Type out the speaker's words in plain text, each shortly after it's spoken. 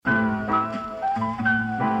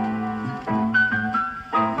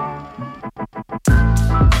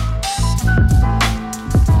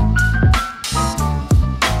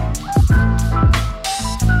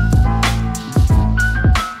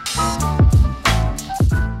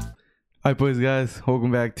Hi, boys, guys.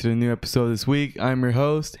 Welcome back to the new episode this week. I'm your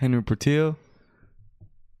host, Henry Portillo,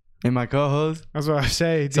 and my co-host. That's what I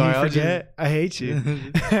say. Did Sorry, you forget? I hate you.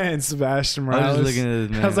 And Sebastian I was Morales. just looking at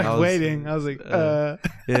this, man. I was like waiting. I was like,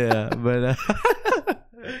 Yeah, but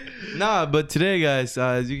but today, guys,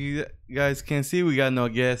 as you guys can see, we got no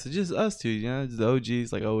guests. It's just us two, just the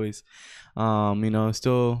OGs, like always.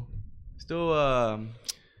 Still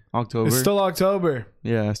October. It's still October.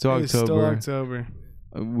 Yeah, still It's October. still October.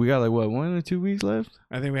 We got like 1 or 2 weeks left.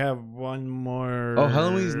 I think we have one more. Oh,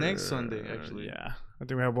 Halloween's next Sunday, actually. Yeah. I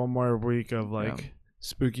think we have one more week of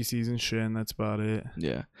spooky season shit, and that's about it.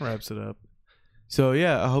 Yeah. Wraps it up. So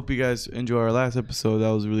yeah, I hope you guys enjoy our last episode. That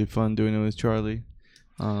was really fun doing it with Charlie.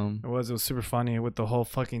 It was super funny with the whole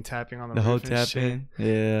fucking tapping on the roof whole and tapping. shit.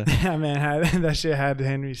 Yeah. Yeah, man, that shit had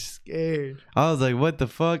Henry scared. I was like, what the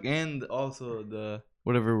fuck? And also the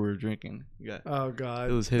whatever we were drinking. Oh god,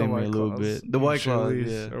 it was hitting me a little bit. The White Claws,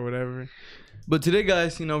 yeah, or whatever. But today,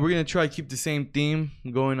 guys, we're gonna try to keep the same theme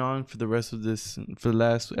going on for the rest of this, for the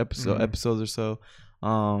last episodes or so.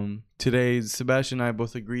 Today, Sebastian and I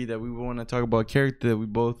both agree that we want to talk about a character that we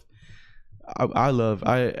both I love.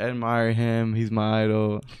 I admire him. He's my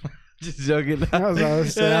idol. Just joking.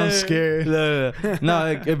 I'm scared.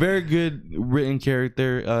 No, a very good written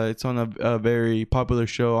character. It's on a very popular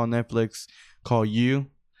show on Netflix called You.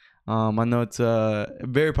 I know it's a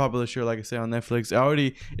very popular show, like I said, on Netflix.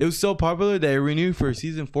 It was so popular that it renewed for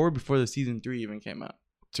season 4 before the season 3 even came out.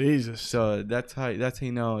 Jesus. So that's how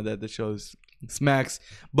you know that the show's smacks.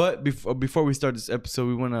 But before we start this episode,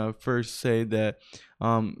 we want to first say that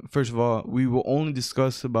first of all, we will only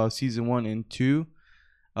discuss about season 1 and 2.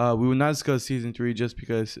 We will not discuss season 3 just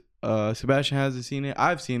because Sebastian hasn't seen it.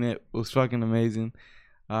 I've seen it. It was fucking amazing.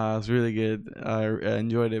 It was really good. I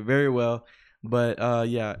enjoyed it very well. But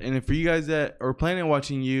yeah, and if for you guys that are planning on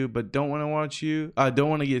watching You but don't want to watch You, don't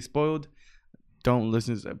want to get spoiled, don't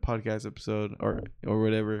listen to that podcast episode or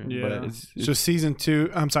whatever. Yeah. But it's so season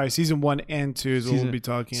 1 and 2 is what we'll be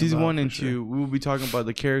talking about. Season 1 and sure. 2, we will be talking about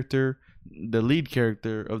the lead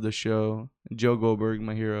character of the show, Joe Goldberg,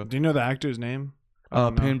 my hero. Do you know the actor's name?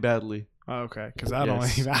 Penn Badley. Oh, okay, because I don't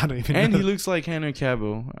even. And know. he looks like Henry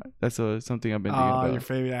Cavill. That's something I've been thinking about. Your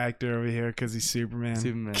favorite actor over here because he's Superman.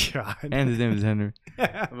 God. And his name is Henry.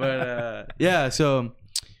 But yeah, so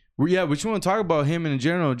we just want to talk about him in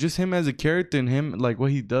general, just him as a character and him like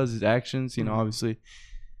what he does, his actions, obviously.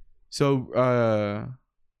 So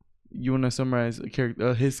you want to summarize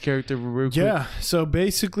his character real quick? Yeah. So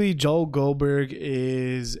basically, Joel Goldberg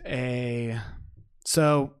is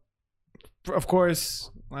of course,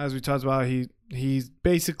 as we talked about, he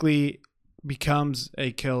basically becomes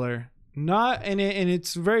a killer. Not and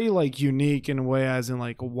it's very unique in a way, as in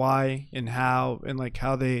why and how and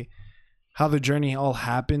how the journey all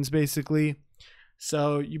happens basically.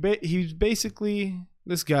 So he's basically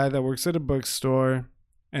this guy that works at a bookstore,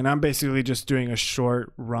 and I'm basically just doing a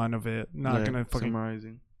short run of it. Not gonna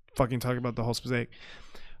fucking talk about the whole specific.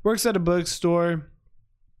 Works at a bookstore,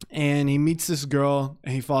 and he meets this girl,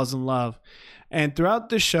 and he falls in love. And throughout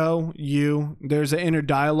the show, there's an inner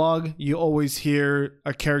dialogue. You always hear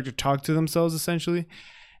a character talk to themselves, essentially.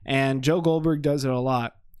 And Joe Goldberg does it a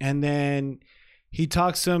lot. And then he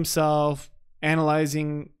talks to himself,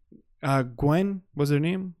 analyzing Gwen, was her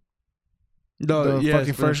name? The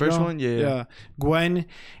fucking first one? Yeah. Gwen.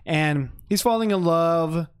 And he's falling in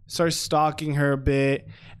love, starts stalking her a bit.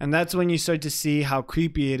 And that's when you start to see how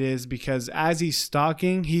creepy it is, because as he's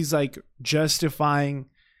stalking, he's justifying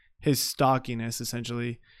his stalkiness,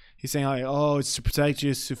 essentially. He's saying it's to protect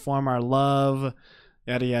you, it's to form our love,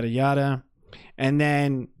 yada yada yada. And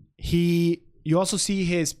then you also see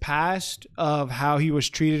his past of how he was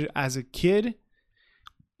treated as a kid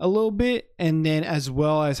a little bit, and then as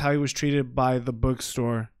well as how he was treated by the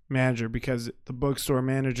bookstore manager, because the bookstore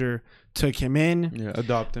manager took him in,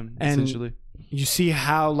 adopt him, and essentially. You see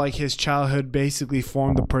how his childhood basically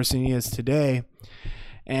formed the person he is today.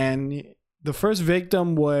 And the first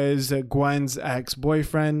victim was Gwen's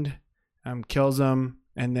ex-boyfriend, kills him,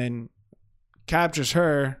 and then captures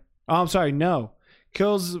her. Oh, I'm sorry, no.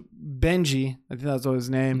 Kills Benji. I think that's what his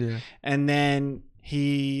name. Yeah. And then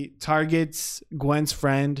he targets Gwen's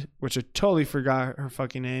friend, which I totally forgot her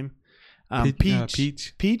fucking name.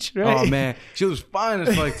 Peach. Peach, right? Oh, man. She was fine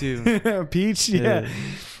as fuck, too. Peach, yeah.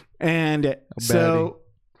 And so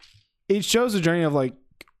it shows the journey of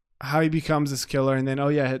how he becomes this killer, and then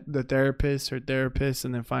her therapist,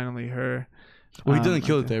 and then finally her. Well, he doesn't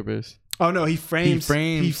kill the therapist. Oh no, he frames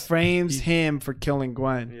him for killing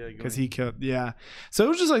Gwen because he killed. Yeah, so it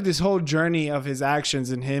was just this whole journey of his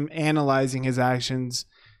actions and him analyzing his actions,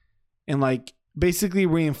 and basically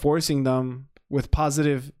reinforcing them with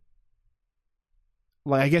positive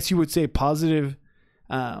like I guess you would say positive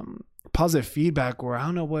positive feedback, or I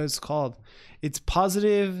don't know what it's called. It's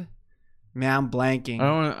positive. Man, I'm blanking.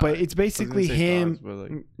 But it's basically him. Thoughts, but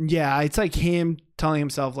like, Yeah, it's like him telling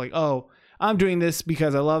himself like, "Oh, I'm doing this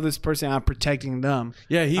because I love this person. I'm protecting them.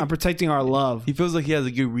 yeah, I'm protecting our love." he feels like he has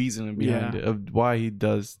a good reason behind it of why he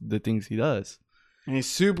does the things he does. And he's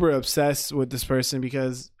super obsessed with this person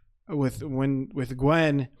because with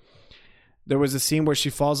Gwen, there was a scene where she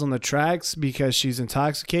falls on the tracks because she's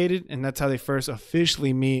intoxicated, and that's how they first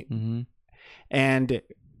officially meet. Mm-hmm. And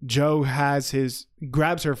Joe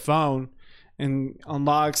grabs her phone and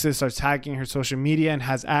unlocks it, starts hacking her social media, and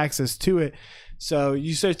has access to it. So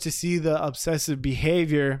you start to see the obsessive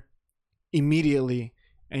behavior immediately,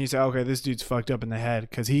 and you say, okay, this dude's fucked up in the head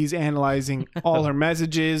because he's analyzing all her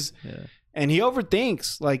messages. Yeah. And he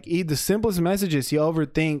overthinks, like the simplest messages, he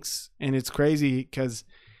overthinks. And it's crazy because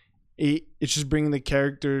it's just bringing the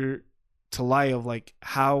character to light of like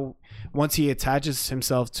how once he attaches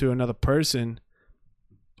himself to another person,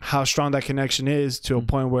 how strong that connection is to a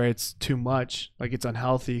point where it's too much, like it's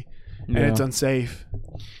unhealthy and it's unsafe.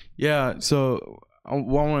 Yeah. So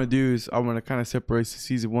what I want to do is I want to kind of separate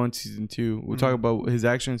season 1, season 2. We'll talk about his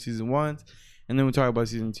action in season 1, and then we'll talk about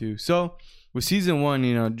season 2. So with season 1,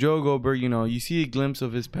 you know, Joe Goldberg, you know, you see a glimpse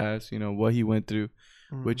of his past, you know, what he went through,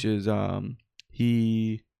 which is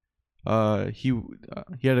he had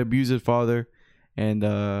an abusive father,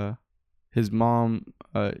 and his mom,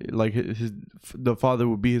 like the father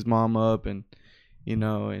would beat his mom up, and you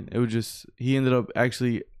know, and it was just he ended up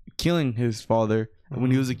actually killing his father.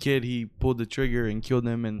 When he was a kid, he pulled the trigger and killed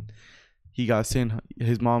him, and he got sent.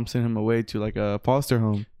 His mom sent him away to like a foster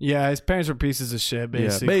home. Yeah, his parents were pieces of shit,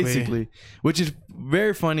 basically. Yeah, basically, which is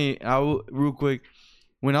very funny. Real quick,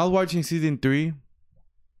 when I was watching season 3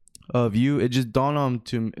 of You, it just dawned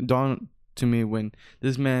to me when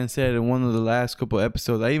this man said in one of the last couple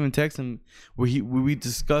episodes. I even texted him where we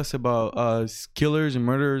discuss about killers and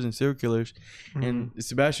murderers and serial killers, and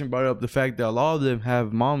Sebastian brought up the fact that a lot of them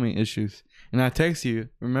have mommy issues. And I text you,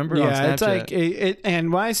 remember? Yeah, on Snapchat. it's like it.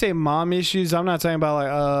 And when I say mom issues, I'm not talking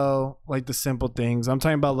about like the simple things. I'm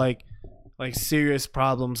talking about like serious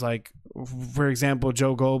problems. Like, for example,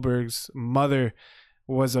 Joe Goldberg's mother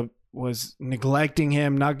was neglecting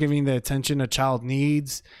him, not giving the attention a child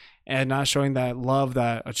needs, and not showing that love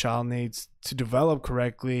that a child needs to develop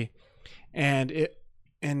correctly. And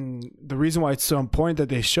the reason why it's so important that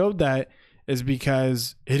they showed that is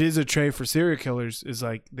because it is a trait for serial killers, is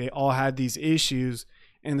like they all had these issues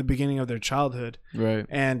in the beginning of their childhood. Right.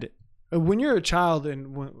 And when you're a child,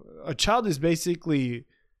 and when a child is basically,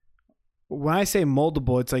 when I say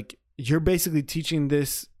moldable, it's like you're basically teaching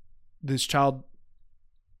this child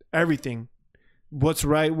everything. What's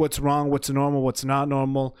right, what's wrong, what's normal, what's not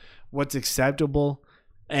normal, what's acceptable.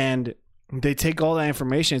 And they take all that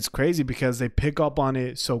information. It's crazy because they pick up on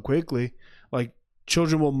it so quickly. Like,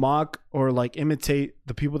 children will mock or like imitate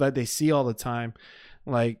the people that they see all the time.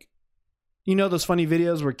 Like, you know, those funny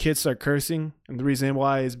videos where kids start cursing, and the reason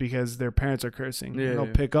why is because their parents are cursing. Yeah, they'll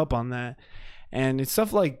pick up on that. And it's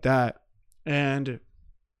stuff like that. And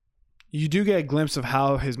you do get a glimpse of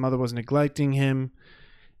how his mother was neglecting him.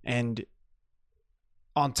 And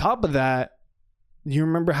on top of that, you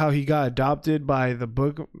remember how he got adopted by the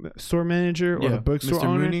bookstore manager or the bookstore Mr.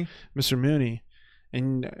 owner? Mooney. Mr. Mooney.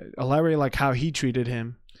 And elaborate like how he treated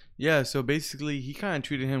him. Yeah, so basically he kind of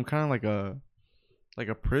treated him kind of like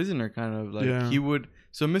a prisoner, kind of like he would.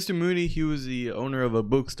 So Mr. Mooney, he was the owner of a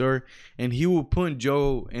bookstore, and he would put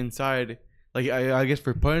Joe inside, like I guess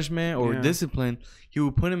for punishment or discipline. He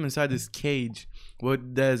would put him inside this cage,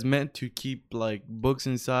 that is meant to keep like books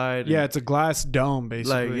inside. Yeah, it's a glass dome,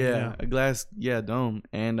 basically. Like a glass dome,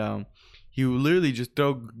 and he would literally just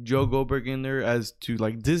throw Joe Goldberg in there as to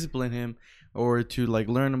like discipline him, or to like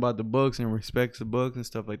learn about the books and respect the books and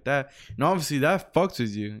stuff like that. And obviously that fucks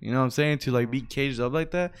with you. You know what I'm saying? To like be caged up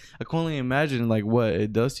like that. I can only imagine like what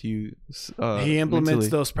it does to you. He implements mentally.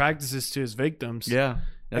 those practices to his victims. Yeah.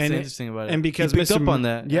 That's interesting about it. And because he picked up on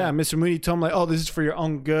that. Yeah, Mr. Mooney told him like, oh, this is for your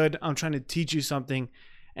own good. I'm trying to teach you something.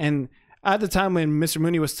 And at the time when Mr.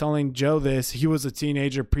 Mooney was telling Joe this, he was a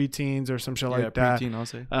teenager, preteens or some shit like that. Preteen, I'll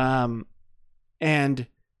say. And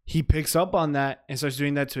he picks up on that and starts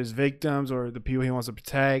doing that to his victims or the people he wants to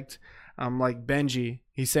protect. Like Benji,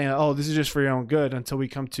 he's saying, oh, this is just for your own good until we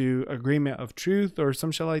come to agreement of truth or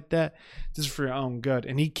some shit like that. This is for your own good.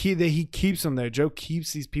 And he keeps them there. Joe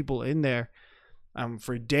keeps these people in there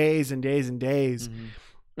for days and days and days.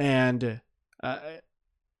 Mm-hmm. And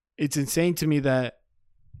it's insane to me that,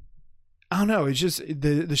 I don't know, it's just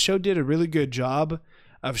the show did a really good job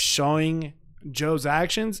of showing Joe's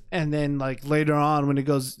actions, and then like later on when it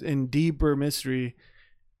goes in deeper mystery,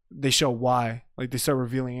 they show why. Like they start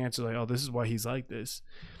revealing answers like, oh, this is why he's like this.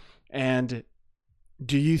 And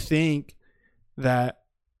do you think that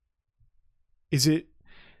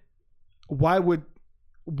what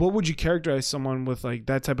would you characterize someone with like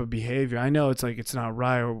that type of behavior? I know it's like it's not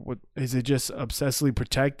right, or what is it, just obsessively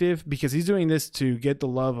protective? Because he's doing this to get the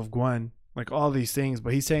love of Gwen, like all these things,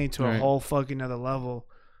 but he's saying to a whole fucking other level.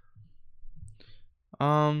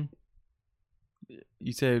 You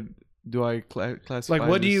said, do I classify? Like,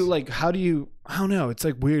 what do you like? How do you? I don't know. It's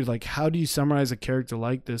like weird. Like, how do you summarize a character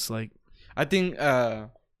like this? Like, I think the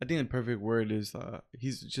perfect word is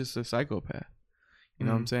he's just a psychopath. You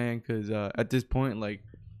know what I'm saying? Because at this point, like,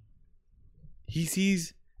 he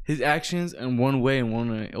sees his actions in one way and one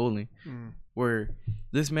way only. Where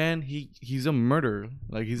this man, he's a murderer.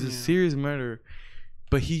 Like, he's a serious murderer.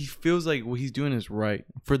 But he feels like what he's doing is right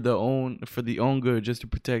for the own good, just to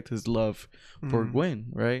protect his love for Gwen,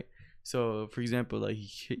 right? So, for example, like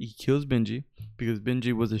he kills Benji because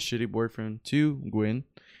Benji was a shitty boyfriend to Gwen,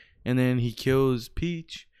 and then he kills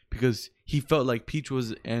Peach because he felt like Peach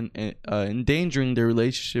was endangering the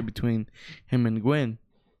relationship between him and Gwen.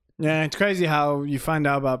 Yeah, it's crazy how you find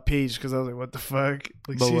out about Peach, because I was like, what the fuck?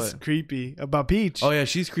 Like, but she's creepy. About Peach. Oh, yeah,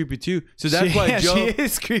 she's creepy too. So that's why Joe... she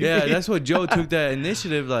is creepy. Yeah, that's what Joe took that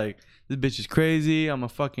initiative, like, this bitch is crazy, I'm gonna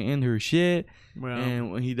fucking end her shit. Well,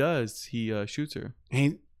 and when he does, he shoots her.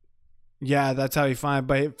 Yeah, that's how he finds.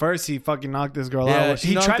 But at first, he fucking knocked this girl out.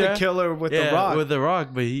 He tried to kill her with the rock. With the rock,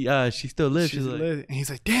 but she still lives. She's like, and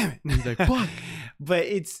he's like, damn it. And he's like, fuck. But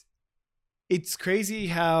it's crazy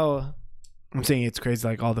how... I'm saying it's crazy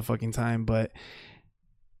like all the fucking time, but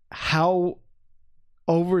how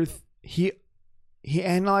he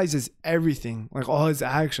analyzes everything, like all his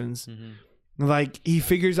actions. Like he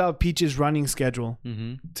figures out Peach's running schedule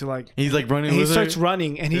to like he's like running. And he starts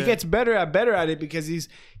running, and he gets better at it because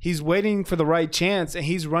he's waiting for the right chance, and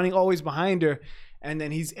he's running always behind her, and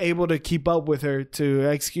then he's able to keep up with her to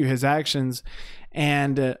execute his actions,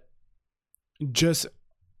 and just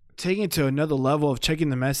taking it to another level of checking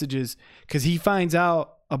the messages, because he finds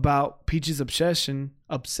out about Peach's obsession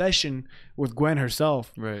with Gwen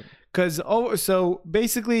herself. Right. Because so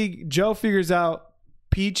basically Joe figures out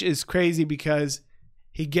Peach is crazy because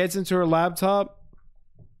he gets into her laptop.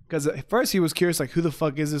 Because at first he was curious, like, who the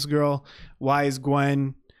fuck is this girl? Why is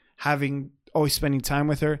Gwen always spending time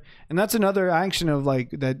with her? And that's another action of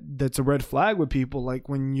like that's a red flag with people. Like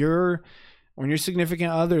when your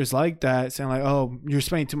significant other is like that, saying like, oh, you're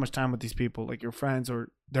spending too much time with these people, like your friends,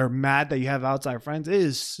 or they're mad that you have outside friends, it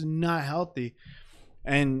is not healthy.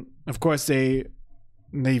 And of course they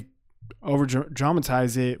over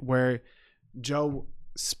dramatize it, where Joe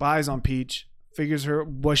spies on Peach, figures her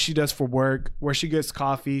what she does for work, where she gets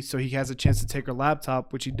coffee, so he has a chance to take her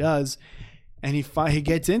laptop, which he does, and he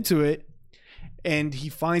gets into it. And he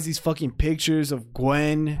finds these fucking pictures of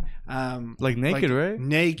Gwen, like naked, right?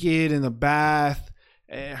 Naked in the bath,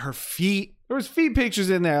 her feet. There was feet pictures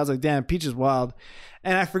in there. I was like, damn, Peach is wild.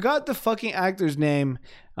 And I forgot the fucking actor's name.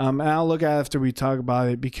 And I'll look at it after we talk about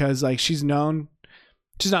it, because like she's known.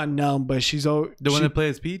 She's not known, but she's one that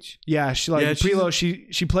plays Peach. Yeah, she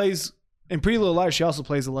she plays in Pretty Little Liars. She also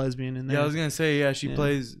plays a lesbian in there. Yeah, I was gonna say she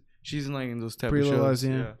plays. She's in like in those type of shows.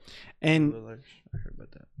 Yeah. And I heard about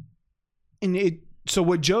that. And so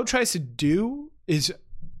what Joe tries to do is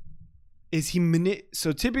he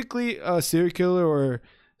so typically a serial killer or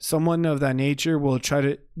someone of that nature will try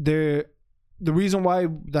to the reason why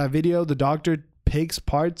that video, the doctor picks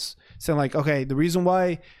parts saying like, okay, the reason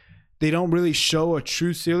why they don't really show a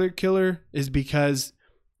true serial killer is because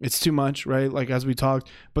it's too much, right? Like as we talked,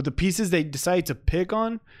 but the pieces they decided to pick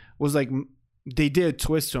on was like they did a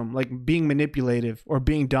twist to him, like being manipulative or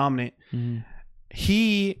being dominant.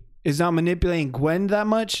 He is not manipulating Gwen that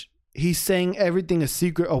much. He's saying everything is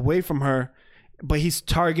secret away from her, but he's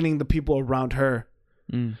targeting the people around her.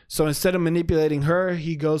 So instead of manipulating her,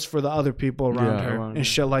 he goes for the other people around her and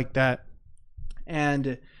shit like that.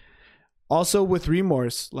 And also with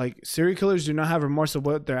remorse, like serial killers do not have remorse of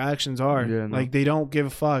what their actions are. Like they don't give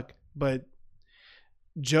a fuck. But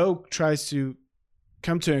Joe tries to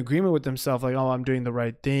come to an agreement with himself, like, oh, I'm doing the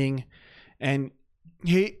right thing. And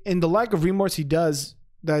in the lack of remorse he does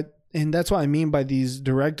that, and that's what I mean by these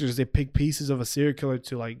directors, they pick pieces of a serial killer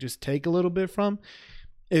to like just take a little bit from,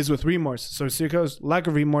 is with remorse. So serial killers lack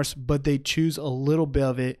of remorse, but they choose a little bit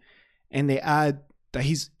of it, and they add that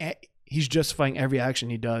he's justifying every action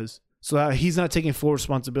he does, so that he's not taking full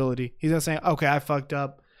responsibility. He's not saying, okay, I fucked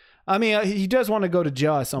up. I mean, he does want to go to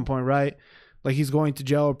jail at some point, right? Like he's going to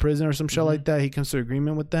jail or prison or some shit like that. He comes to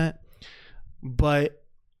agreement with that, but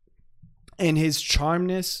and his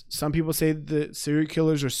charmness. Some people say the serial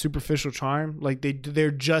killers are superficial charm. Like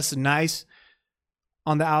they're just nice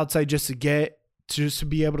on the outside just to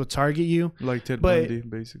be able to target you. Like Ted But- Bundy,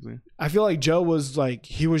 basically. I feel like Joe was like,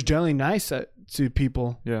 he was generally nice to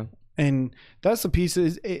people. Yeah. And that's the piece.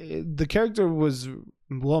 The character was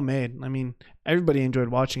well made. I mean, everybody enjoyed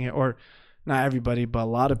watching it, or not everybody, but a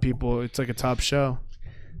lot of people. It's like a top show.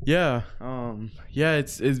 Yeah. Yeah,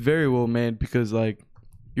 it's very well made because like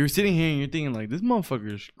you're sitting here and you're thinking like this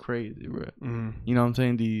motherfucker is crazy, bro. You know what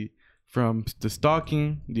I'm saying? From the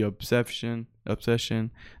stalking, the obsession,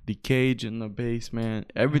 the cage in the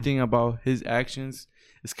basement, everything about his actions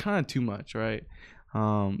is kind of too much, right?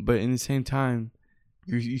 But in the same time,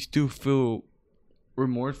 you still feel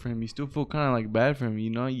remorse for him. You still feel kind of like bad for him. You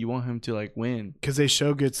know, you want him to like win because they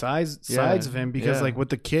show good sides of him. Because like with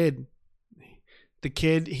the kid,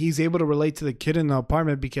 he's able to relate to the kid in the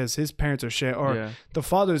apartment because his parents are shit, or the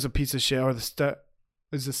father's a piece of shit, or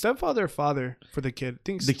is the stepfather or father for the kid? I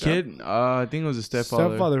think I think it was a stepfather.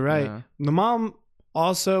 Stepfather, right? Yeah. The mom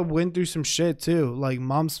also went through some shit too. Like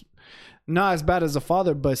mom's not as bad as the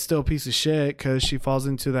father, but still a piece of shit because she falls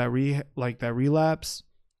into that relapse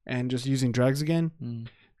and just using drugs again.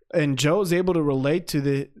 And Joe's able to relate to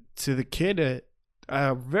the kid at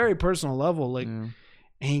a very personal level. Like, and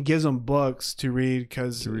he gives him books to read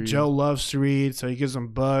because Joe loves to read, so he gives him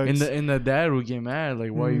books. And the dad would get mad,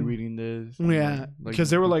 like, why are you reading this? Yeah,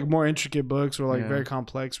 because they were like more intricate books or like very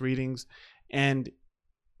complex readings, and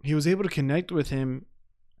he was able to connect with him.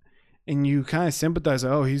 And you kind of sympathize.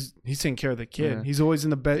 Oh, he's taking care of the kid. He's always in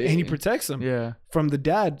the bed, and he protects him. Yeah. From the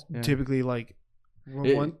dad, typically. Like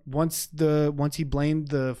once he blamed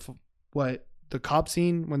the cop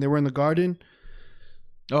scene when they were in the garden.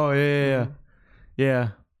 Oh yeah.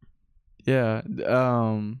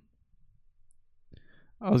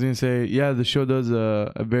 I was gonna say the show does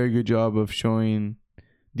a very good job of showing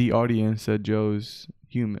the audience that Joe's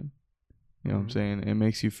human. You know what I'm saying? It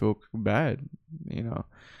makes you feel bad. You know.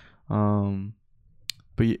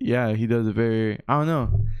 But yeah, he does a very, I don't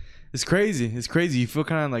know. It's crazy. You feel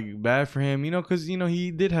kind of like bad for him, you know, because, you know, he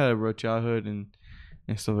did have a rough childhood and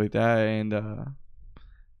stuff like that. And,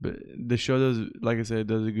 but the show does, like I said,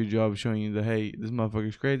 does a good job of showing you that, hey, this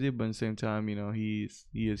motherfucker's crazy, but at the same time, you know, he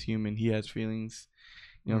is human. He has feelings.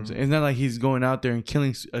 You know what I'm saying? It's not like he's going out there and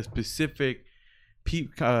killing a specific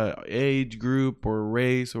age group or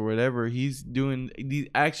race or whatever. He's doing these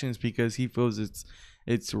actions because he feels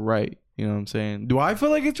it's right. You know what I'm saying? Do I feel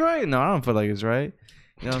like it's right? No, I don't feel like it's right.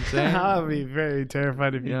 You know what I'm saying? I'll be very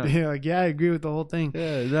terrified if you did. Like, I agree with the whole thing.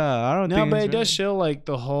 Yeah, no, I don't think. No, but it does show like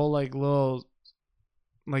the whole like little,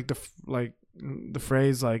 like the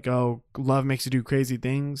phrase like, "Oh, love makes you do crazy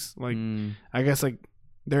things." Like, I guess like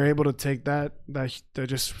they're able to take that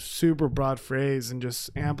just super broad phrase and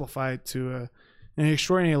just amplify it to an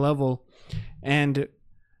extraordinary level. And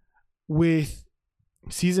with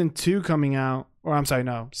season 2 coming out. Or I'm sorry,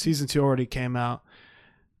 no. Season 2 already came out.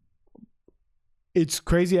 It's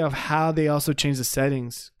crazy of how they also changed the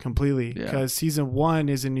settings completely. Because season 1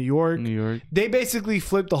 is in New York. They basically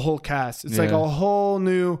flipped the whole cast. It's like a whole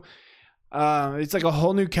new it's like a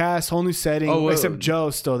whole new cast, whole new setting. Except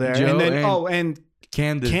Joe's still there. And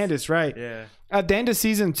Candace, right. Yeah. At the end of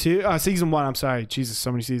season 1, I'm sorry. Jesus,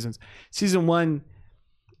 so many seasons. Season 1,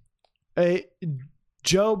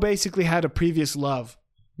 Joe basically had a previous love.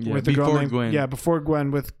 With the girl named Gwen. Before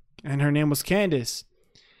Gwen, and her name was Candace.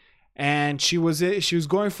 And she was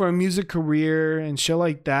going for a music career and shit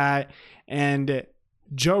like that. And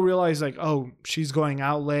Joe realized like, oh, she's going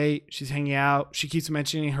out late. She's hanging out. She keeps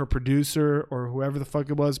mentioning her producer or whoever the fuck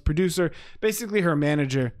it was. Producer, basically her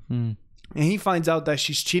manager. And he finds out that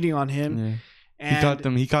she's cheating on him. Yeah.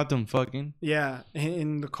 And he caught them fucking. Yeah,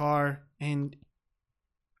 in the car. And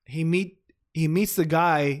he meets the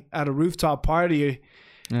guy at a rooftop party.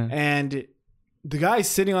 Yeah. And the guy's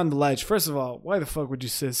sitting on the ledge. First of all, why the fuck would you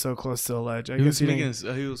sit so close to the ledge? He was smoking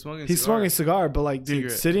a cigar, but like, dude,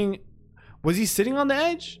 was he sitting on the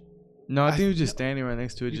edge? No, I think he was just standing right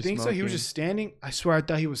next to it. You think so? He was just standing? I swear I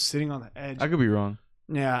thought he was sitting on the edge. I could be wrong.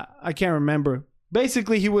 Yeah, I can't remember.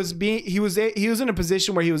 Basically, he was in a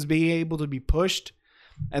position where he was being able to be pushed,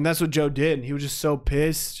 and that's what Joe did. He was just so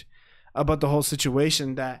pissed about the whole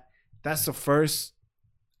situation that's the first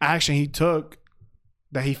action he took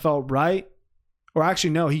that he felt right. Or actually,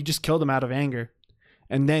 no, he just killed him out of anger.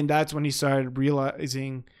 And then that's when he started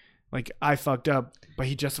realizing, like, I fucked up. But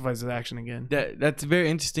he justifies his action again. That's very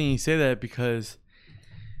interesting you say that because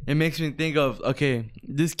it makes me think of, okay,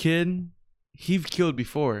 this kid, he killed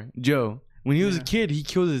before. Joe. When he was a kid, he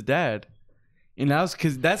killed his dad. And that's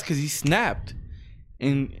because he snapped.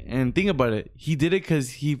 and think about it. He did it because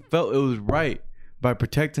he felt it was right by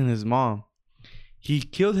protecting his mom. He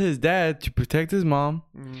killed his dad to protect his mom,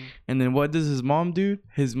 and then what does his mom do?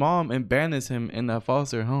 His mom abandons him in a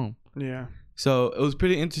foster home. Yeah. So it was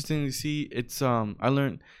pretty interesting to see. It's I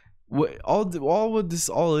learned what all what this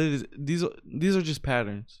all is. These are just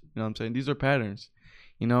patterns. You know what I'm saying? These are patterns.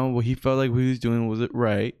 You know what he felt like what he was doing was it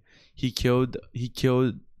right. He killed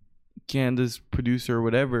Candace, producer or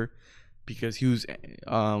whatever, because he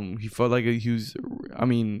felt like he was, I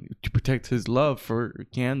mean, to protect his love for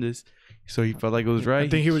Candace. So he felt like it was right. I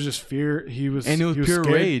think he was just fear. And it was pure scared.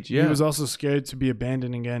 rage. Yeah. He was also scared to be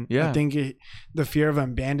abandoned again. Yeah. I think the fear of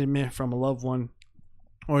abandonment from a loved one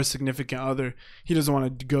or a significant other, he doesn't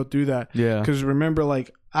want to go through that. Yeah. Because remember,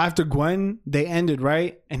 like, after Gwen, they ended,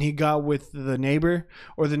 right? And he got with the neighbor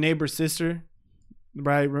or the neighbor's sister,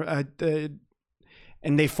 right?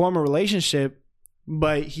 And they form a relationship.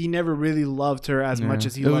 But he never really loved her as much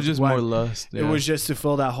as he loved Gwen. It was just more lust. Yeah. It was just to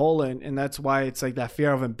fill that hole in. And that's why it's like that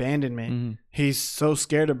fear of abandonment. Mm-hmm. He's so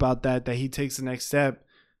scared about that he takes the next step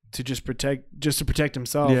to just to protect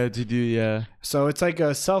himself. Yeah, to do, yeah. So it's like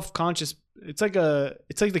a self-conscious, it's like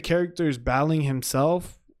the character is battling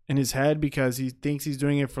himself in his head because he thinks he's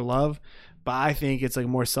doing it for love. But I think it's like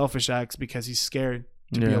more selfish acts because he's scared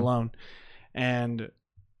to be alone. And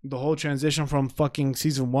the whole transition from fucking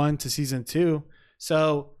season 1 to season 2.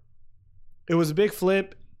 So it was a big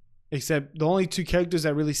flip, except the only two characters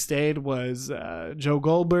that really stayed was Joe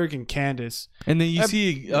Goldberg and Candace. And then you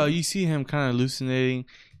see him kind of hallucinating.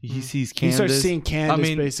 He sees Candace. He starts seeing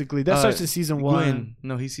Candace basically. That starts in season 1. Gwen.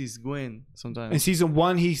 No, he sees Gwen sometimes. In season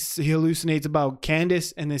 1, he hallucinates about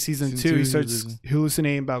Candace, and then season 2 he starts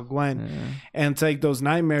hallucinating about Gwen. Yeah. And it's like those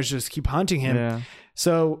nightmares just keep haunting him. Yeah.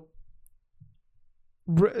 So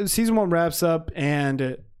season 1 wraps up,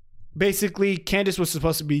 and basically, Candace was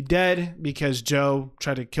supposed to be dead because Joe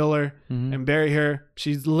tried to kill her and bury her.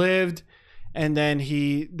 She's lived, and then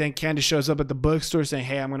Candace shows up at the bookstore saying,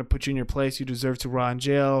 "Hey, I'm going to put you in your place. You deserve to rot in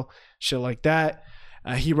jail." Shit like that.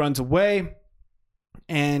 He runs away,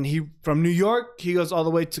 and from New York, he goes all the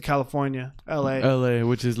way to California, L.A.,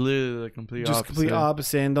 which is literally the complete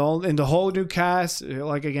opposite. And the whole new cast,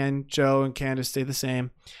 like again, Joe and Candace stay the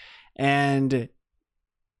same, and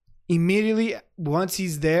immediately, once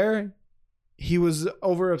he's there, he was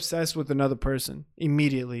over obsessed with another person.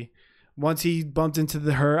 Immediately. Once he bumped into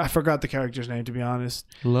her, I forgot the character's name, to be honest.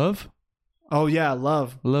 Love? Oh, yeah,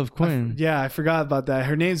 Love. Love Quinn. I forgot about that.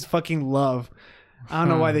 Her name's fucking Love. I don't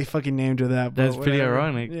know why they fucking named her that. That's pretty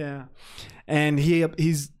ironic. Yeah. And he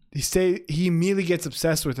immediately gets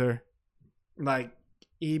obsessed with her. Like,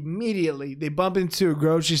 immediately. They bump into a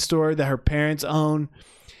grocery store that her parents own.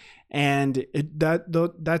 And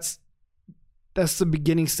that's the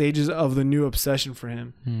beginning stages of the new obsession for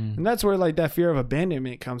him. And that's where like that fear of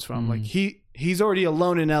abandonment comes from. Like he's already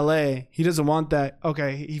alone in LA. He doesn't want that.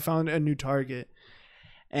 Okay, he found a new target.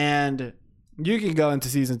 And you can go into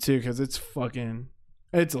season 2 because it's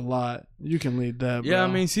a lot. You can lead that, bro. Yeah, I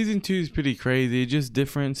mean season 2 is pretty crazy. Just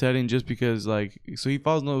different setting just because like so he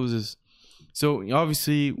falls in love with this. So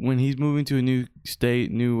obviously when he's moving to a new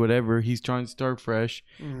state, new whatever, he's trying to start fresh.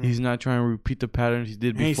 He's not trying to repeat the patterns he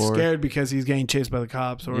did before. He's scared because he's getting chased by the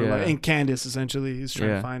cops and Candace essentially. He's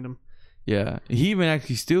trying to find him. Yeah. He even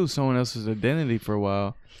actually steals someone else's identity for a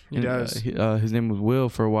while. He does. His name was Will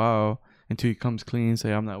for a while until he comes clean and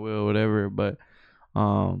say I'm not Will, whatever. But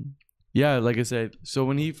yeah, like I said, so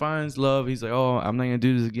when he finds love, he's like, oh, I'm not going to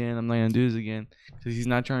do this again. I'm not going to do this again. Because he's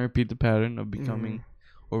not trying to repeat the pattern of becoming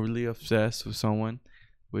overly obsessed with someone,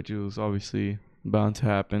 which was obviously bound to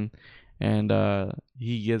happen. And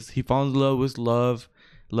he falls in love with Love.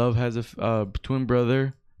 Love has a twin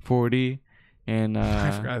brother, 40, and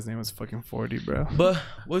I forgot his name was fucking 40, bro. But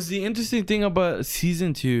what's the interesting thing about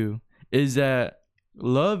season 2 is that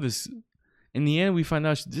Love is, in the end, we find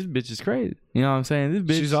out this bitch is crazy. You know what I'm saying? This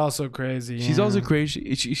bitch, she's also crazy. She's also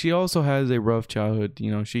crazy. She also has a rough childhood.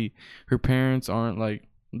 You know, her parents aren't like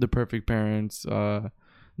the perfect parents.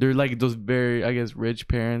 They're like those very, I guess, rich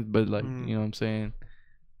parents, but like, you know what I'm saying?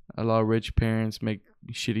 A lot of rich parents make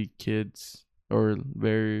shitty kids or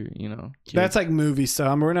very, you know. Kids. That's like movie stuff.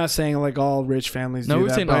 I mean, we're not saying like all rich families do that. No,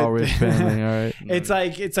 we're saying all rich family, all right?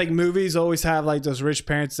 It's like movies always have like those rich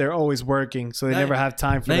parents. They're always working, so they never have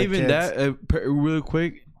time for their kids. Not even that. Real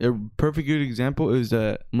quick, a perfect good example is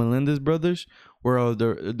that Melinda's brothers, where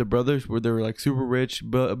the brothers were, they were like super rich,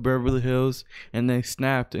 Beverly Hills, and they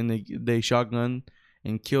snapped and they shotgunned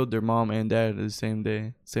and killed their mom and dad the same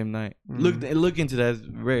night. Look into that. It's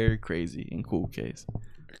very crazy and cool case.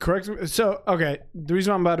 Correct. So, okay. The reason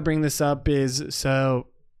why I'm about to bring this up is, so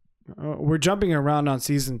we're jumping around on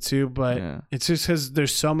season 2, but Yeah. it's just because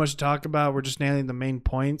there's so much to talk about. We're just nailing the main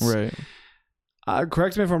points. Right.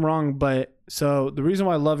 Correct me if I'm wrong, but so the reason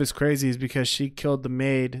why Love is crazy is because she killed the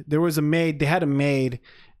maid. There was a maid. They had a maid,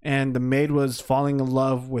 and the maid was falling in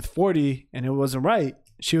love with 40, and it wasn't right.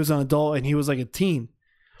 She was an adult, and he was like a teen.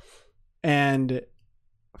 And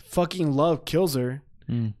fucking Love kills her.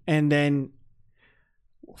 Mm. And then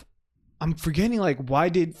I'm forgetting, like, why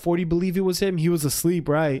did 40 believe it was him? He was asleep,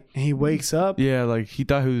 right? And he wakes up. Yeah, like he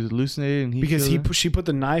thought he was hallucinating. And Because killed her. she put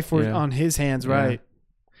the knife on his hands, Yeah. right?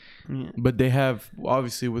 But they have,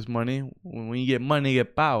 obviously, with money. When you get money, you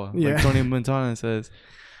get power. Yeah. Like Tony Montana says.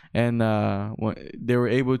 And when they were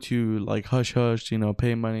able to like hush,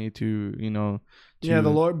 pay money to, Yeah, the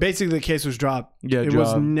Lord. Basically, the case was dropped. Yeah, it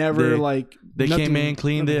was never they nothing- came in,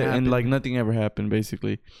 cleaned it, nothing and happened. like nothing ever happened,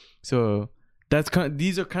 basically. So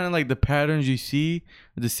these are kind of like the patterns you see,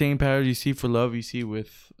 the same patterns you see for Love, you see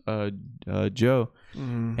with Joe,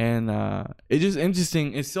 and it's just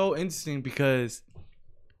interesting. It's so interesting because,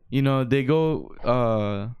 they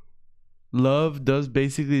go. Love does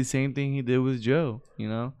basically the same thing he did with Joe.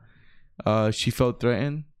 She felt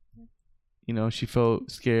threatened. She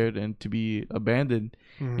felt scared and to be abandoned.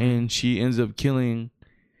 And she ends up killing.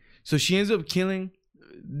 So she ends up killing.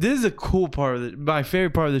 This is a cool part of it. My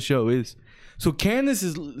favorite part of the show is, so Candace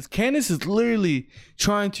is literally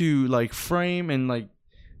trying to like frame and like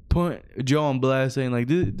put Joe on blast, saying like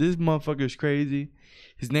this motherfucker's crazy.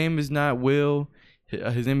 His name is not Will.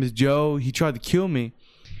 His name is Joe. He tried to kill me.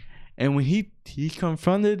 And when he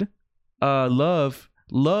confronted Love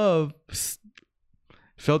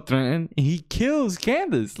felt threatened, and he kills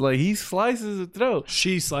Candace. Like he slices her throat.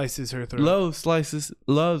 She slices her throat. Love slices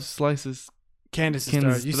Candace's throat.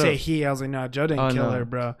 Candace's You throat. say he. I was like, no, Joe didn't kill her,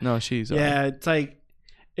 bro. No, she's Yeah, it's like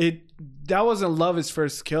that wasn't Love's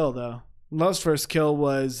first kill though. Love's first kill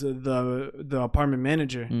was the apartment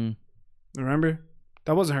manager. Remember?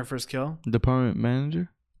 That wasn't her first kill. Department manager.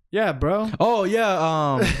 Yeah, bro. Oh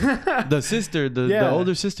yeah, the sister, the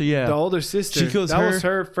older sister. Yeah, the older sister. She kills that her. was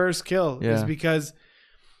her first kill. Yeah. Is because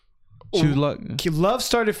she was like, Love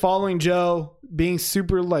started following Joe, being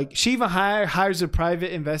super like. She even hires a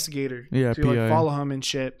private investigator. Yeah, to like PI. follow him and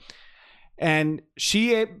shit. And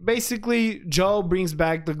she basically Joe brings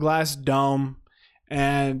back the glass dome,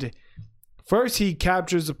 and first he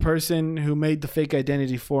captures the person who made the fake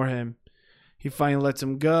identity for him. He finally lets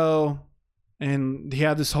him go. And he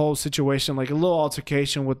had this whole situation, like a little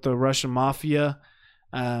altercation with the Russian mafia.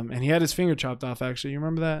 And he had his finger chopped off, actually. You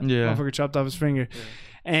remember that? Yeah. Motherfucker chopped off his finger. Yeah.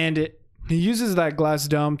 And he uses that glass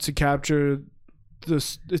dome to capture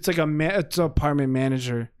this. It's like it's an apartment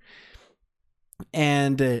manager.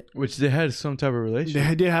 And which they had some type of relationship.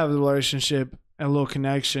 They did have a relationship, a little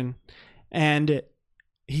connection. And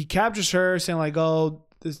he captures her saying like, oh,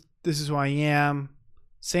 this is who I am.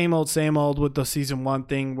 Same old with the season 1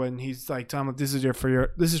 thing when he's like telling him this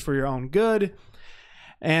is for your own good.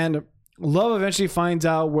 And Love eventually finds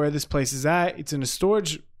out where this place is at. It's in a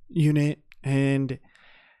storage unit, and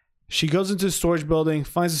she goes into the storage building,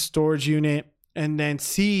 finds a storage unit, and then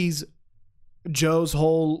sees Joe's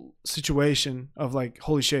whole situation of like,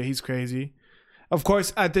 holy shit, he's crazy. Of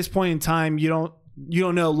course, at this point in time, you don't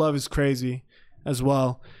know Love is crazy as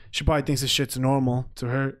well. She probably thinks this shit's normal to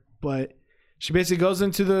her, but she basically goes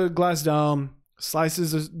into the glass dome,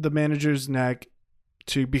 slices the manager's neck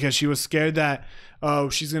because she was scared that, oh,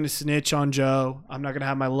 she's going to snitch on Joe. I'm not going to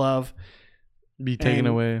have my Love be taken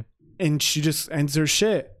away. And she just ends her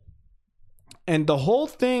shit. And the whole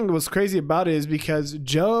thing was crazy about it is because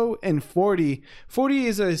Joe and 40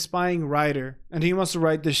 is a aspiring writer, and he wants to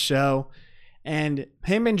write this show. And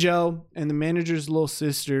him and Joe and the manager's little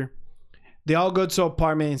sister, they all go to an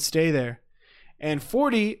apartment and stay there. And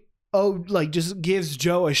 40 just gives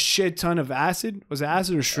Joe a shit ton of acid. Was it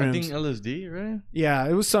acid or shrooms? I think LSD, right? Yeah,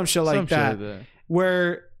 it was some shit like that.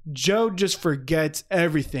 Where Joe just forgets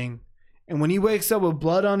everything. And when he wakes up with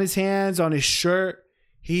blood on his hands, on his shirt,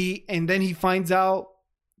 and then he finds out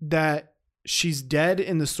that she's dead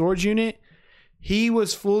in the storage unit, he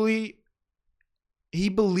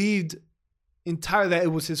believed entirely that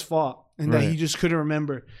it was his fault and that he just couldn't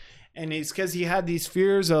remember. And it's because he had these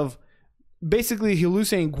fears of basically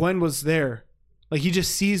hallucinating Gwen was there. Like he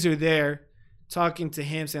just sees her there talking to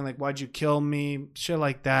him saying like, why'd you kill me? Shit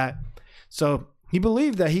like that. So he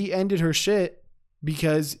believed that he ended her shit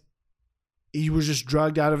because he was just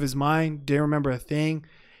drugged out of his mind, didn't remember a thing.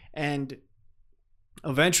 And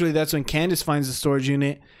eventually that's when Candace finds the storage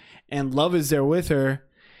unit and Love is there with her.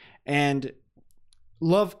 And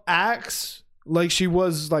Love acts like she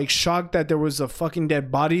was like shocked that there was a fucking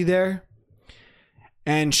dead body there.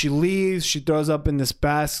 And she leaves. She throws up in this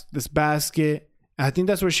basket. I think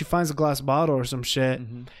that's where she finds a glass bottle or some shit.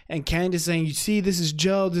 Mm-hmm. And Candace saying, "You see, this is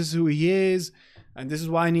Joe. This is who he is. And this is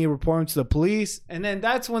why I need to report him to the police." And then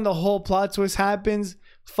that's when the whole plot twist happens.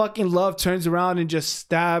 Fucking Love turns around and just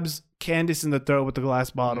stabs Candace in the throat with the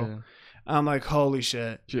glass bottle. Yeah. I'm like, holy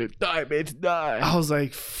shit. Die, bitch, die. I was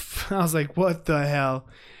like, what the hell?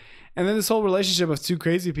 And then this whole relationship of two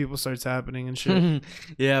crazy people starts happening and shit.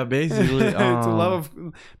 Yeah, basically. It's a love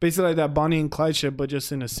of basically like that Bonnie and Clyde shit, but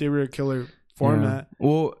just in a serial killer format. Yeah.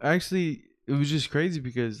 Well, actually, it was just crazy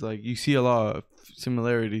because like you see a lot of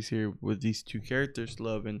similarities here with these two characters,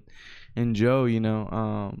 Love and Joe. You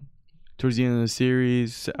know, towards the end of the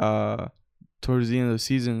series, towards the end of the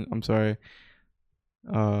season, I'm sorry,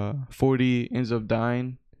 40 ends up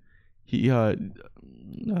dying. He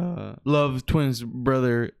Love twins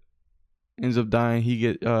brother ends up dying. He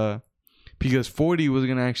get because 40 was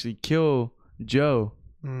gonna actually kill Joe,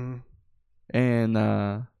 and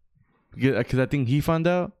because I think he found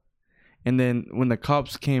out, and then when the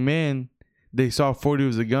cops came in, they saw 40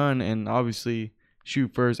 was a gun, and obviously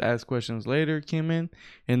shoot first, ask questions later came in,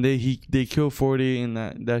 and they killed 40 in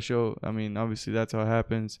that show. I mean, obviously that's how it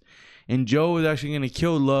happens. And Joe was actually gonna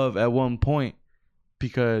kill Love at one point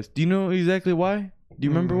because do you know exactly why? Do you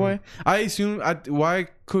remember why? I assume why I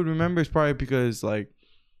could remember is probably because like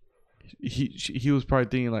he was probably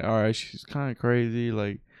thinking like, all right, she's kind of crazy,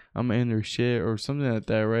 like I'm in her shit or something like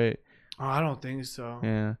that, right? Oh, I don't think so.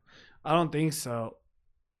 Yeah, I don't think so.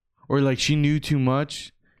 or like she knew too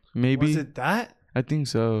much, maybe. Was it that? I think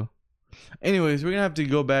so. Anyways, we're gonna have to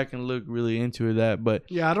go back and look really into that, but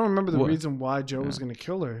Yeah, I don't remember the reason why Joe was gonna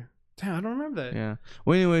kill her. Damn, I don't remember that. yeah.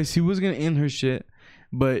 Well, anyways, he was gonna end her shit,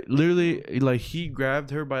 but literally, like he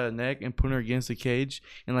grabbed her by the neck and put her against the cage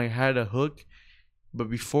and like had a hook. But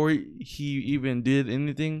before he even did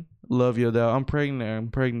anything, Love yelled out, I'm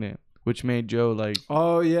pregnant," which made Joe like,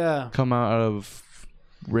 oh yeah, come out of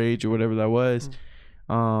rage or whatever that was,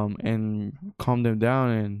 and calmed him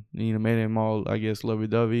down and made him all, I guess,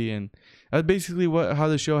 lovey-dovey. And that's basically how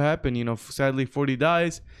the show happened. Sadly 40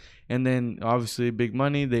 dies, and then obviously big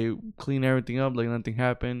money, they clean everything up like nothing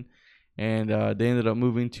happened, and they ended up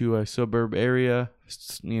moving to a suburb area.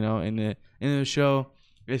 In the show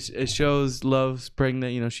it shows Love's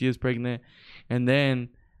pregnant, she is pregnant, and then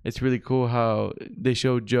it's really cool how they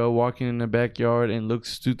show Joe walking in the backyard and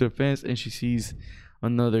looks through the fence and she sees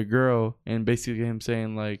another girl, and basically him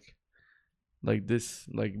saying like this,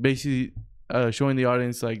 like basically showing the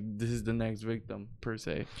audience like this is the next victim per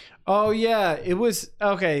se. Oh yeah, it was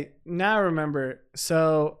okay. Now I remember.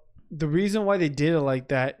 So the reason why they did it like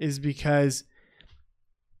that is because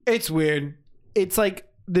it's weird. It's like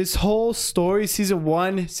this whole story, season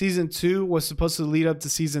 1, season 2 was supposed to lead up to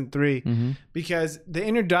season 3, because the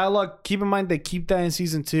inner dialogue. Keep in mind they keep that in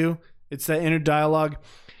season 2. It's that inner dialogue,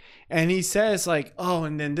 and he says like, "Oh,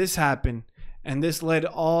 and then this happened." And this led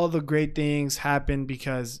all the great things happen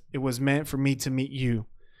because it was meant for me to meet you.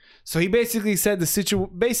 So he basically said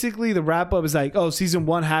basically the wrap up is like, oh, season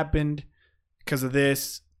 1 happened because of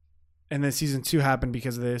this. And then season 2 happened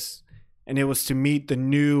because of this. And it was to meet the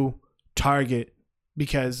new target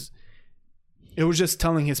because it was just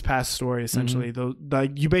telling his past story, essentially.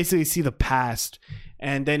 Like you basically see the past,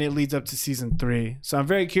 and then it leads up to season 3. So I'm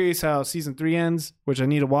very curious how season 3 ends, which I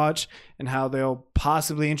need to watch, and how they'll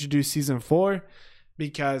possibly introduce season 4,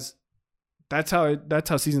 because that's how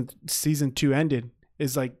season 2 ended.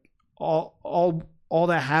 Is like all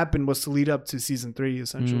that happened was to lead up to season 3,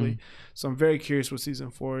 essentially. So I'm very curious what season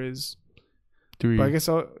 4 is. 3. But I guess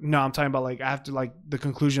I'm talking about like after like the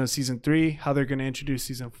conclusion of season 3, how they're gonna introduce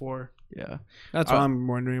season 4. Yeah, that's what I'm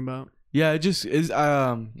wondering about. Yeah, it just is.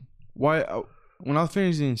 Why when I was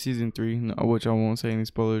finishing season 3, which I won't say any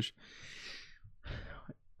spoilers,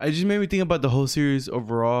 it just made me think about the whole series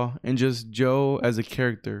overall and just Joe as a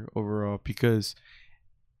character overall, because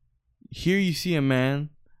here you see a man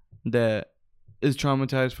that is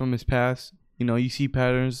traumatized from his past. You see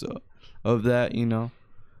patterns of that.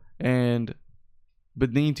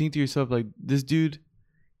 But then you think to yourself like, this dude,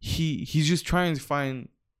 he's just trying to find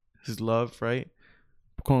his love, right?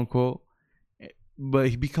 Quote unquote. But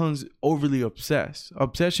he becomes overly obsessed.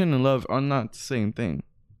 Obsession and love are not the same thing.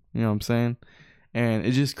 You know what I'm saying? And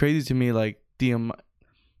it's just crazy to me, like the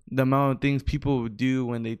amount of things people would do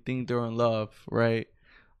when they think they're in love, right?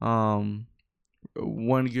 One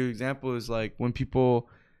good example is like when people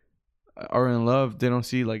are in love, they don't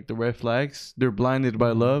see like the red flags. They're blinded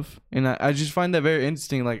by love, and I just find that very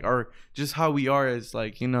interesting. Like, or just how we are as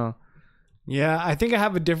like Yeah, I think I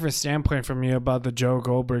have a different standpoint from you about the Joe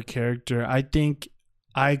Goldberg character. I think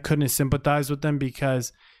I couldn't sympathize with them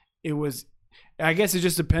because it was I guess it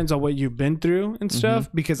just depends on what you've been through and stuff,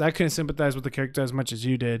 because I couldn't sympathize with the character as much as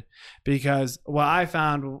you did, because what I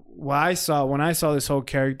saw when I saw this whole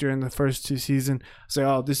character in the first 2 seasons, I was like,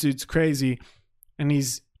 oh, this dude's crazy, and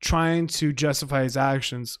he's trying to justify his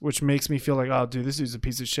actions, which makes me feel like, oh, dude, this dude's a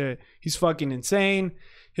piece of shit. He's fucking insane.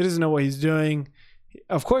 He doesn't know what he's doing.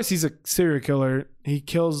 Of course, he's a serial killer. He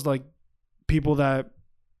kills like people that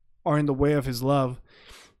are in the way of his love,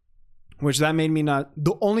 which that made me not.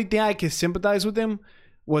 The only thing I could sympathize with him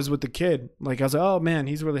was with the kid. Like I was like, oh man,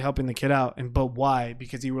 he's really helping the kid out. But why?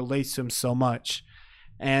 Because he relates to him so much,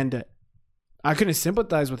 and I couldn't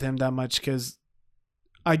sympathize with him that much because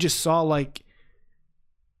I just saw like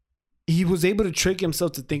he was able to trick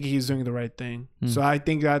himself to think he was doing the right thing. So I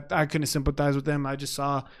think that I couldn't sympathize with him. I just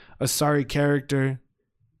saw a sorry character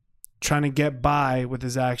trying to get by with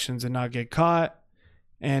his actions and not get caught.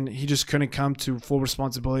 And he just couldn't come to full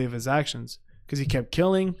responsibility of his actions because he kept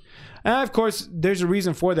killing. And of course, there's a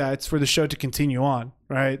reason for that. It's for the show to continue on,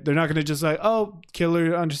 right? They're not going to just like, oh,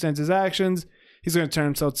 killer understands his actions. He's going to turn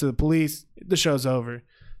himself to the police. The show's over.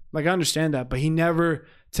 Like, I understand that, but he never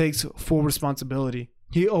takes full responsibility.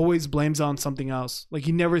 He always blames on something else. Like,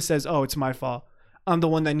 he never says, oh, it's my fault. I'm the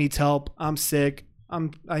one that needs help. I'm sick.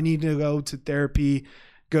 I need to go to therapy,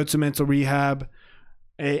 go to mental rehab.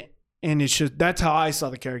 And it's just, that's how I saw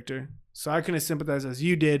the character. So I couldn't sympathize as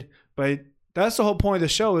you did. But that's the whole point of the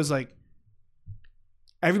show, is like,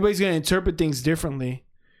 everybody's going to interpret things differently.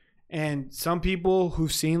 And some people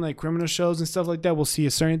who've seen like criminal shows and stuff like that will see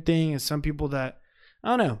a certain thing. And some people that,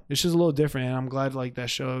 I don't know, it's just a little different. And I'm glad like the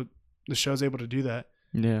show's able to do that.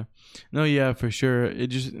 Yeah. No, yeah, for sure. It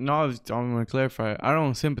just, no, I'm going to clarify. I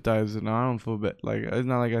don't sympathize with it. No, I don't feel bad. Like, it's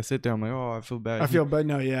not like I sit there, I'm like, oh, I feel bad. I feel bad.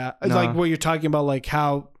 No, yeah. It's like what you're talking about, like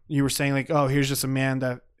how you were saying, like, oh, here's just a man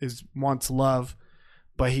that wants love,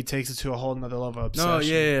 but he takes it to a whole nother level of obsession. No,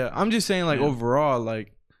 yeah. I'm just saying, like, overall,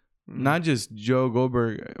 like, not just Joe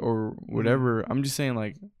Goldberg or whatever. I'm just saying,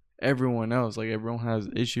 like, everyone else. Like, everyone has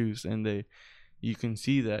issues, and you can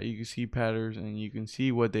see that. You can see patterns, and you can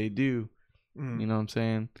see what they do. You know what I'm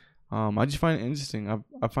saying? I just find it interesting.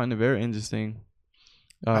 I find it very interesting.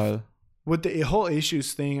 With the whole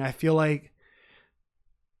issues thing, I feel like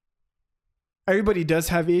everybody does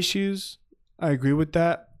have issues. I agree with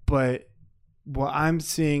that. But what I'm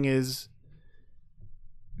seeing is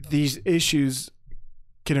these issues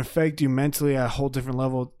can affect you mentally at a whole different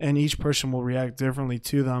level, and each person will react differently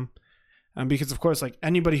to them. Because of course, like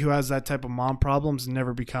anybody who has that type of mom problems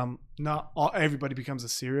not everybody becomes a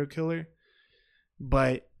serial killer.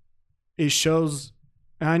 But it shows,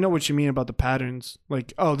 and I know what you mean about the patterns.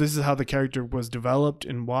 Like, oh, this is how the character was developed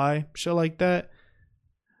and why, shit like that.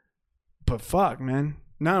 But fuck, man.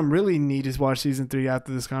 Now I'm really need to watch season 3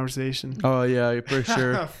 after this conversation. Oh yeah, for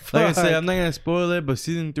sure. Like I said, I'm not gonna spoil it, but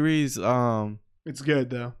season 3 is it's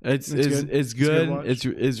good though. It's good.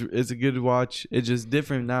 It's a good watch. It's just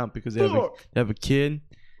different now because they have a kid.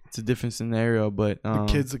 It's a different scenario, but the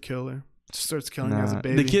kid's a killer. Starts killing as a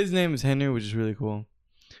baby. The kid's name is Henry, which is really cool.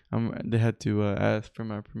 They had to ask for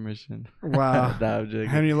my permission. Wow.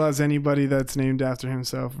 Henry loves anybody that's named after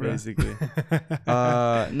himself, bro. Basically.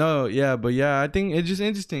 No, yeah, but yeah, I think it's just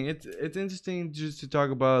interesting. It's interesting just to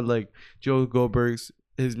talk about like Joe Goldberg's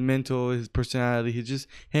his personality. He's just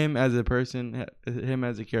him as a person, him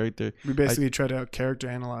as a character. We basically try to character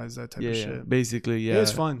analyze that type of shit. Basically, yeah.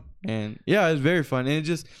 It's fun. And yeah, it's very fun. And it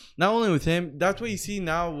just, not only with him, that's what you see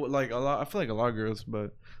now, like a lot, I feel like a lot of girls,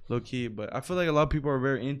 but low key, but I feel like a lot of people are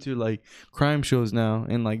very into like crime shows now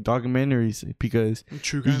and like documentaries because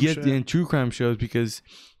true crime shows because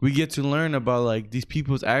we get to learn about like these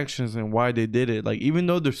people's actions and why they did it. Like, even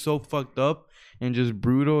though they're so fucked up and just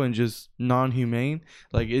brutal and just non-humane,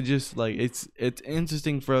 like it just like it's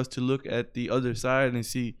interesting for us to look at the other side and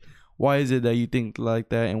see why is it that you think like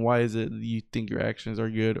that, and why is it you think your actions are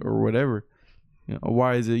good or whatever, you know,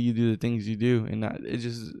 why is it you do the things you do, and I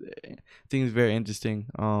think it's very interesting.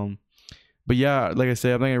 But yeah, like I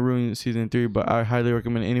said, I'm not gonna ruin season 3, but I highly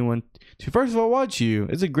recommend anyone to first of all watch You.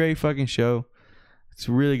 It's a great fucking show. It's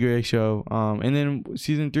a really great show. And then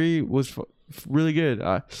season 3 was really good.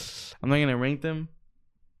 I'm not gonna rank them,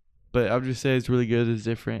 but I'll just say it's really good. It's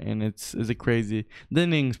different, and it's a crazy. The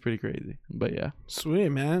ending's pretty crazy, but yeah. Sweet,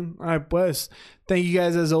 man. All right, Wes. Thank you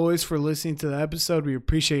guys as always for listening to the episode. We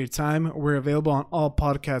appreciate your time. We're available on all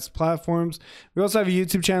podcast platforms. We also have a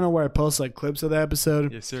YouTube channel where I post like clips of the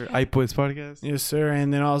episode. Yes, sir. iPwes Podcast. Yes, sir.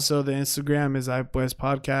 And then also the Instagram is iPwes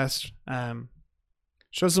Podcast.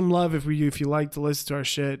 Show some love if you like to listen to our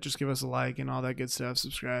shit. Just give us a like and all that good stuff.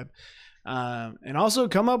 Subscribe. And also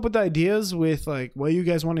come up with ideas with like what you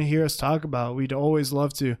guys want to hear us talk about. We'd always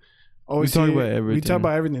love to always talk here. about everything. We talk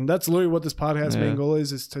about everything. That's literally what this podcast Yeah. main goal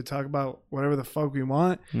is to talk about whatever the fuck we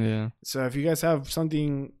want. Yeah. So if you guys have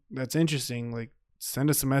something that's interesting, like send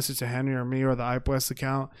us a message to Henry or me or the iPlus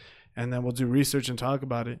account, and then we'll do research and talk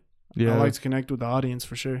about it. Yeah. I like to connect with the audience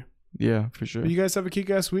for sure. Yeah, for sure. But you guys have a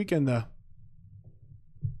kick-ass weekend though.